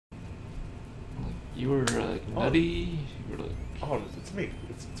You were nutty. You were like Oh, it's me.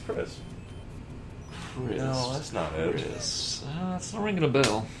 It's Chris. Chris. No, that's not it. Chris. It's not ringing a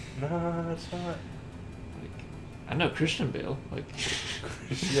bell. No, it's not. Like, I know Christian Bale. Like,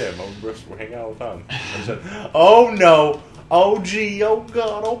 Yeah, my brothers we hang out all the time. I said, oh no, oh gee, oh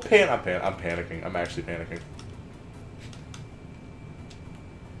god, oh I'm panicking. I'm actually panicking.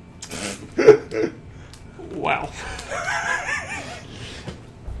 wow.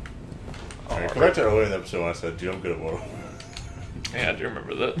 Alright, come back to earlier in the episode when I said, dude, I'm good at Mortal. Yeah, I do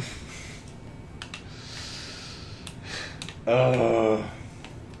remember that. How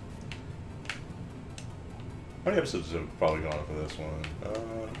many episodes have probably gone for this one?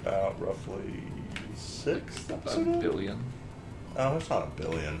 About roughly 6 About episodes? a billion. Oh, it's not a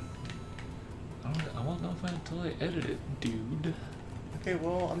billion. I won't know if until I edit it, dude. Okay,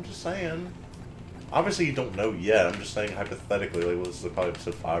 well, I'm just saying. Obviously, you don't know yet. I'm just saying hypothetically, like, well, this is probably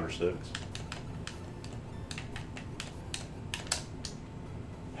episode 5 or 6.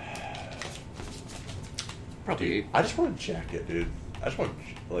 Probably 8. I just want a jacket, dude. I just want,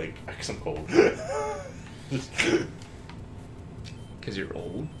 like, because I'm cold. Because you're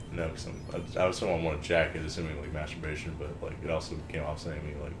old. No, because I was someone want a jacket, assuming, like, masturbation, but, like, it also came off saying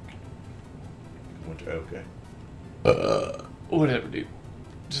me, like, winter, okay. Whatever, dude.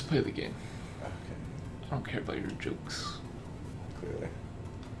 Just play the game. Okay, I don't care about your jokes. clearly.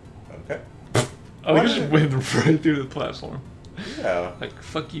 Okay. Oh, What you is just it? went right through the platform. Yeah. Like,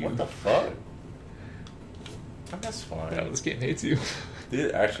 fuck you. What the fuck? That's fine. Yeah, this game hates you.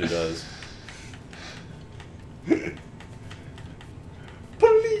 It actually does.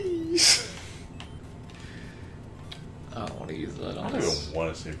 Police! I don't want to use that I on don't this. even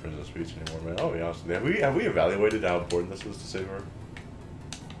want to see Princess Peach anymore, man. I'll be honest with you. Have we evaluated how important this was to save her?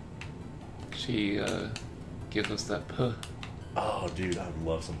 She gives us that puh. Oh, dude, I'd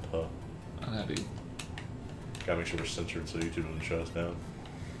love some puh. I know, dude. Gotta make sure we're censored so YouTube doesn't shut us down.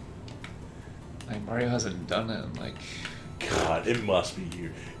 Like, Mario hasn't done it in, like... God, it must be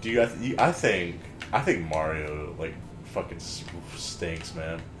you. Do you? I think Mario like fucking stinks,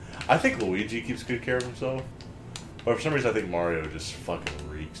 man. I think Luigi keeps good care of himself, but for some reason I think Mario just fucking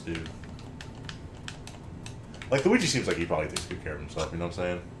reeks, dude. Like Luigi seems like he probably takes good care of himself. You know what I'm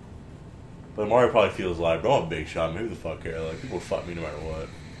saying? But Mario probably feels like, bro, I'm a big shot. Man, who the fuck cares? Like people will fuck me no matter what.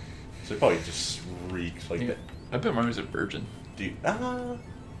 So he probably just reeks like Yeah, that. I bet Mario's a virgin. Dude, I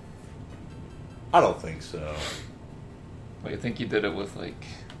don't think so. Like, I think he did it with, like,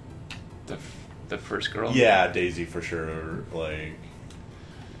 the first girl. Yeah, Daisy for sure. Like,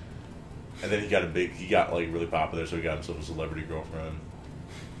 and then he got like really popular, so he got himself a celebrity girlfriend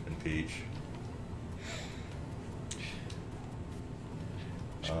in Peach.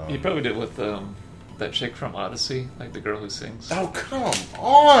 He probably did it with that chick from Odyssey, like the girl who sings. Oh come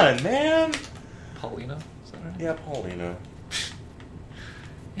on, man! Paulina? Is that her name? Yeah, Paulina.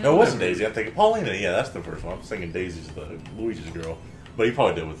 Yeah, No, it wasn't whatever. Daisy. I'm thinking Paulina. Yeah, that's the first one. I'm thinking Daisy's Luigi's girl, but he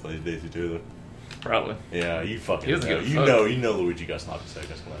probably did with Daisy too. Though. Probably. Yeah, you fucking He doesn't know. give a fuck. You know Luigi got sloppy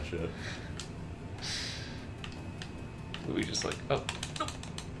seconds on that shit. Luigi's like, oh, no.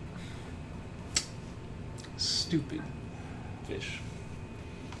 Stupid fish.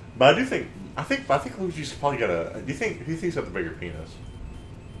 But I think Luigi's probably got a. Who do you think he's got the bigger penis?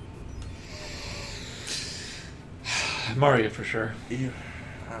 Mario for sure.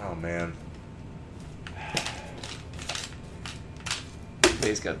 Oh man.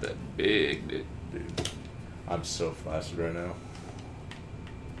 He's got that big dick. Dude, I'm so flaccid right now.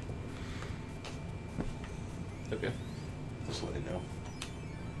 Okay. Just let you know.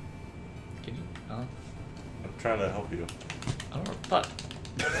 Can you? I'm trying to help you. I don't know. Thought.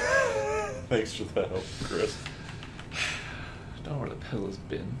 Thanks for the help, Chris. Don't know where the pill has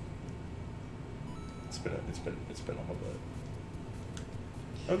been. It's been on my butt.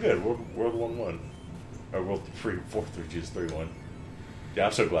 Oh, good. World 1-1. Or World 4-3, just 3-1. Yeah,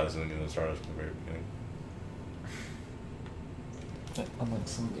 I'm so glad this isn't going to start us from the very beginning. Unlike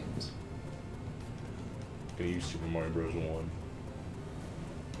some games. Gonna use Super Mario Bros. 1.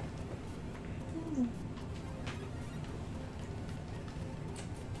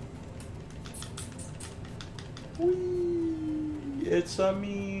 Whee! It's a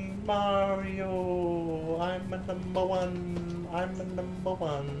me, Mario. I'm a number one. I'm a number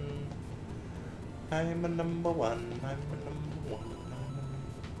one. I'm a number one. I'm a number one.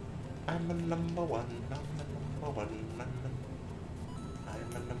 I'm a number one. I'm a number one.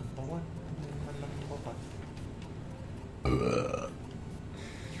 I'm a number one. I'm a number one.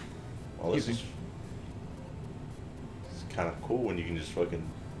 Well, this is kind of cool when you can just fucking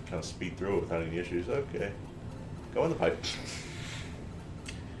kind of speed through it without any issues. Okay. Go in the pipe.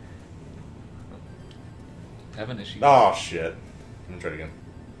 having issues. Oh shit! Let me try it again.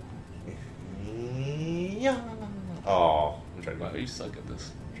 Yeah. Oh, let me try it again. Wow, you suck at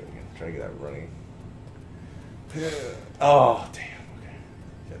this. Try it again. Try to get that running. Oh damn. Okay.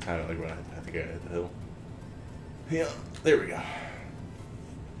 Yeah, time it like when I think I hit the hill. Yeah. There we go.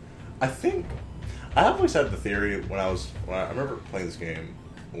 I think I always had the theory when I remember playing this game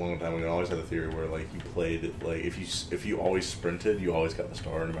a long time ago. I always had the theory where like you played it, like if you always sprinted, you always got the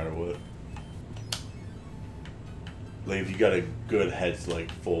star no matter what. Like if you got a good head like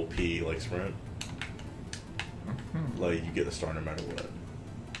full P like sprint, like you get the star no matter what.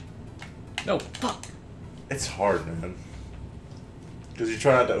 No, fuck. It's hard, man. Because you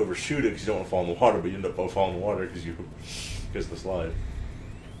try not to overshoot it because you don't want to fall in the water, but you end up falling in the water because of the slide.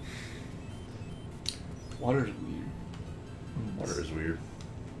 Water's weird. Water is weird.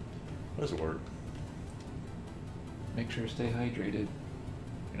 How does it work? Make sure to stay hydrated.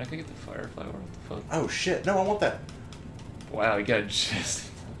 You're not gonna get the firefly. What the fuck? Oh shit! No, I want that. Wow, you gotta just.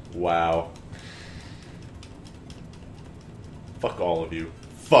 Wow. Fuck all of you.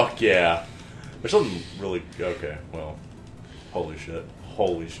 Fuck yeah. There's something really okay. Well, holy shit.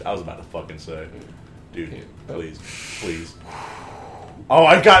 Holy shit! I was about to fucking say, dude, please, please. Oh,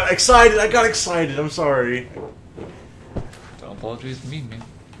 I got excited! I'm sorry. Don't apologize to me, man.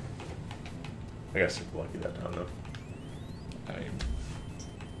 I got super lucky that time, though.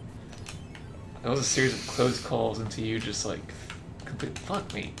 That was a series of close calls into you just like complete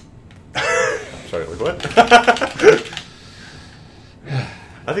fuck me. Sorry, like what?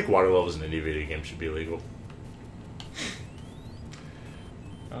 I think water levels in any video game should be illegal.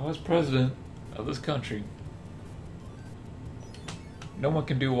 I was president of this country. No one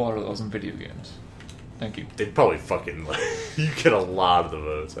can do water levels in video games. Thank you. They'd probably fucking like you get a lot of the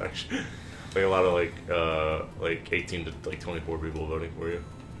votes actually. Like a lot of like 18 to like 24 people voting for you.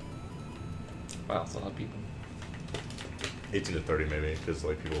 Wow, that's a lot of people. 18 to 30 maybe, because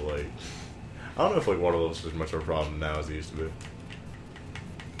like people like I don't know if like water levels is as much of a problem now as they used to be.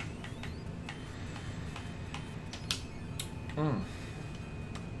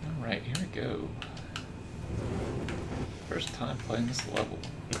 Alright, here we go. First time playing this level.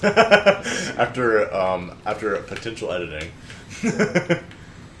 after potential editing.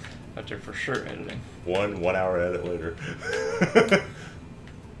 After for sure editing. 1 hour edit later.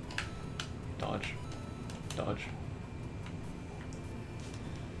 Dodge. Dodge.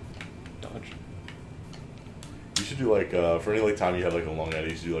 Dodge. You should do like for any like time you have like a long edit,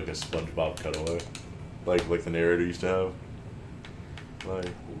 you should do like a SpongeBob cutaway. Like the narrator used to have.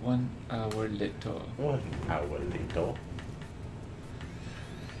 Like 1 hour later. 1 hour later.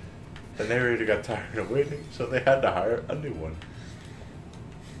 The narrator got tired of waiting, so they had to hire a new one.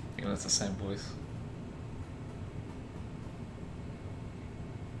 You know, it's the same voice.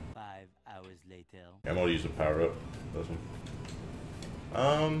 5 hours later. I'm gonna use the power up. This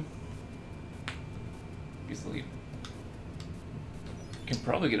one. Use the lead. You can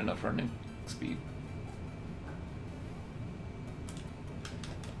probably get enough running speed.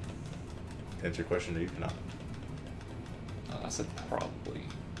 To answer your question, no, you cannot. I said probably.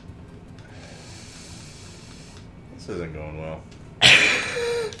 This isn't going well. I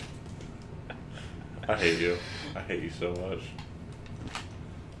hate you. I hate you so much.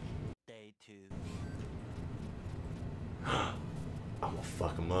 Day 2. I'm gonna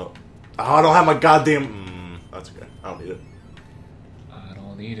fuck him up. Oh, I don't have my goddamn. That's okay. I don't need it. I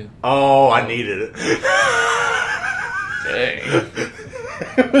don't need it. Oh, I needed it. Dang.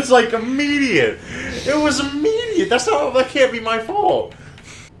 It was like immediate. It was immediate. That can't be my fault.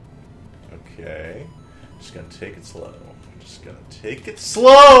 Okay. Just gonna take it slow. Just gonna take it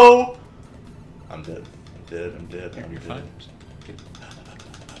slow. I'm dead. I'm dead. I'm dead. I'm You're dead. fine.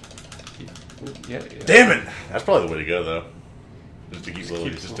 Yeah. Damn it! That's probably the way to go, though. Just to keep Just slowly,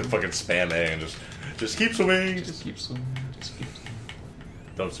 keep just to swimming. fucking spam A and just keep swimming. Just keep swimming. Just keep swimming.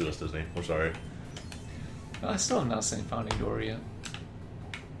 Don't sue us, Disney. We're sorry. I still have not seen Finding Dory yet.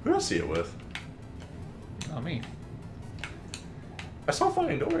 Who did I see it with? Not me. I saw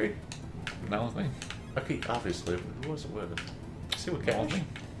Finding Dory. Not with me. Okay, obviously. But who was it with? I see it with Not with Cash. me.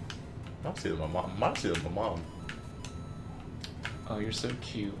 I don't see it with my mom. I might see it with my mom. Oh, you're so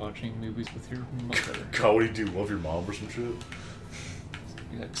cute watching movies with your mother. God, what do you do? Love your mom or some shit?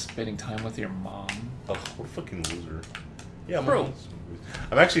 You like spending time with your mom. Oh, what a fucking loser. Yeah, Bro.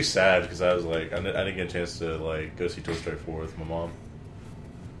 I'm actually sad because I was like, I didn't get a chance to like go see Toy Story 4 with my mom.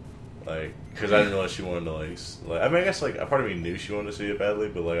 Like, because I didn't realize she wanted to like. I mean, I guess like a part of me knew she wanted to see it badly,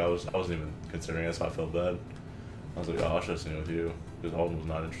 but like I wasn't even considering it, so I felt bad. I was like, oh, I should have seen it with you because Holden was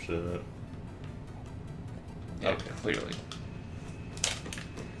not interested in it. Yeah, Okay. clearly.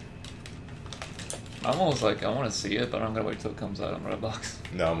 I'm almost like, I want to see it, but I'm gonna wait till it comes out on Redbox.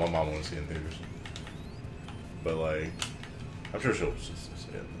 No, my mom wants to see it in theaters. But like, I'm sure she'll just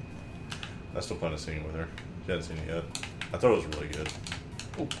see it. I still plan on seeing it with her. She hasn't seen it yet. I thought it was really good.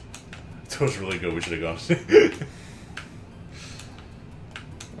 Ooh. I thought it was really good. We should have gone see it.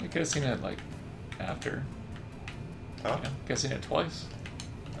 We could have seen it like after. Huh? You know, could have seen it twice.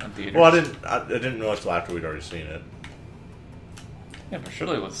 In theaters. Well, I didn't realize till after we'd already seen it. Yeah, but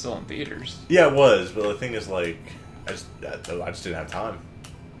surely it was still in theaters. Yeah, it was. But the thing is, like, I just didn't have time.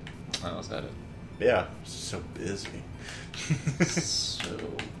 Oh, was that it? Yeah, so busy. So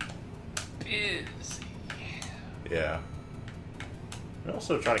busy. Yeah. I'm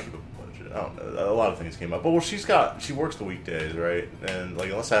also trying to keep a budget. I don't know. A lot of things came up. But well, she works the weekdays, right? And like,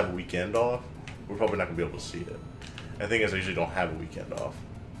 unless I have a weekend off, we're probably not gonna be able to see it. And the thing is, I usually don't have a weekend off.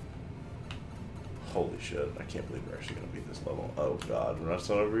 Holy shit! I can't believe we're actually gonna beat this level. Oh god, we're not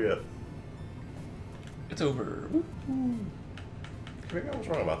over yet. It's over. Maybe I was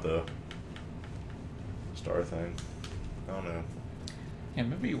wrong about the star thing. I don't know. Yeah,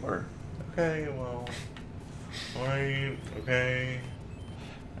 maybe you were. Okay, well, alright, okay.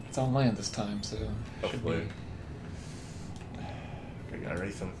 It's on land this time, so Hopefully. should be. Okay,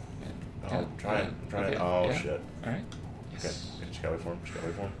 underneath them. Yeah. Oh, try it. Try it. Okay, Oh, yeah. shit. Alright. Okay, Yes. just gotta wait for him. Just gotta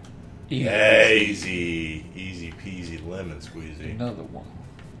wait for him. Yeah. Easy. Easy peasy lemon squeezy. Another one.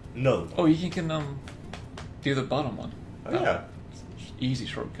 No. Oh, you can do the bottom one. Oh, yeah. Easy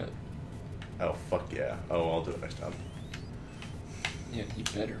shortcut. Oh, fuck yeah. Oh, I'll do it next time. Yeah, you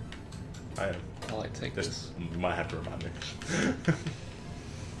better. I am. While I take Just, this. you might have to remind me.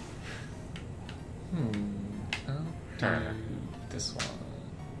 I'll do this one.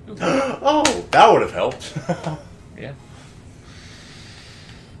 Ooh. Oh, that would have helped. Yeah.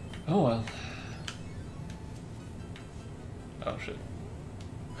 Oh well. Oh shit.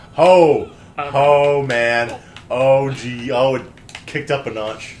 Oh, oh man. Oh gee. Oh, it kicked up a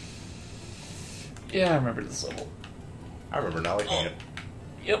notch. Yeah, I remember this level. I remember not liking it.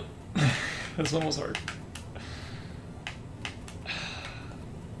 Yep. This one was hard.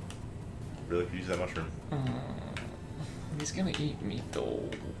 Really could use that mushroom. He's gonna eat me though.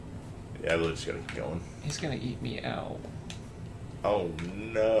 Yeah, I really just gotta keep going. He's gonna eat me out. Oh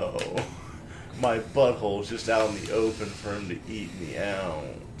no. My butthole's just out in the open for him to eat me out.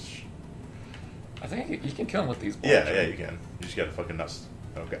 I think you can kill him with these balls. Yeah, you can. You just gotta fucking nuts.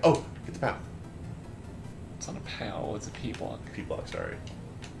 Okay. Oh, get the pow. It's not a POW, it's a P block. P block, sorry.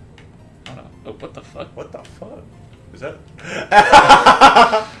 Oh no. Oh, what the fuck? What the fuck? Is that?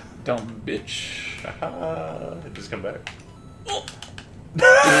 Dumb bitch. It just come back.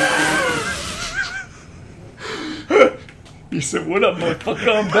 He said, what up,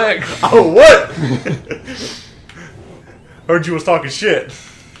 motherfucker? I'm back. Oh, what? Heard you was talking shit.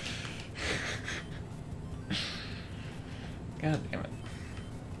 God damn it.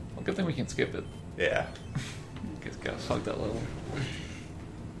 Well, good thing we can skip it. Yeah. Guess gotta fuck that level.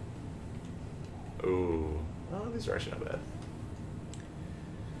 Ooh. Oh, these are actually not bad.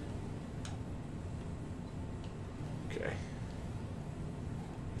 Okay.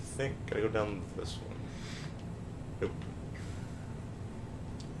 I think gotta go down this one. Nope.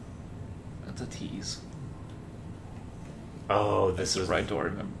 That's a tease. Oh, That's this the is right door,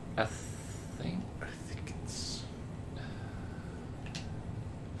 remember? I think. I think it's.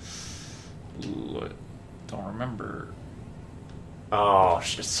 Ooh, I don't remember. Oh,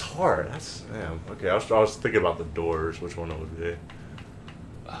 it's hard. That's damn. Okay, I was thinking about the doors. Which one it would be?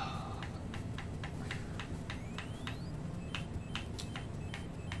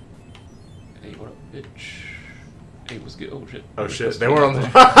 Hey, what up, bitch? Hey, what's good? Oh shit. Oh We're shit! supposed They to weren't be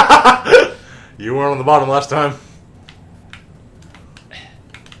on up the. You weren't on the bottom last time.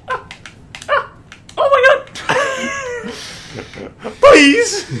 Oh my god!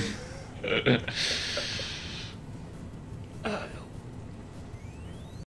 Please.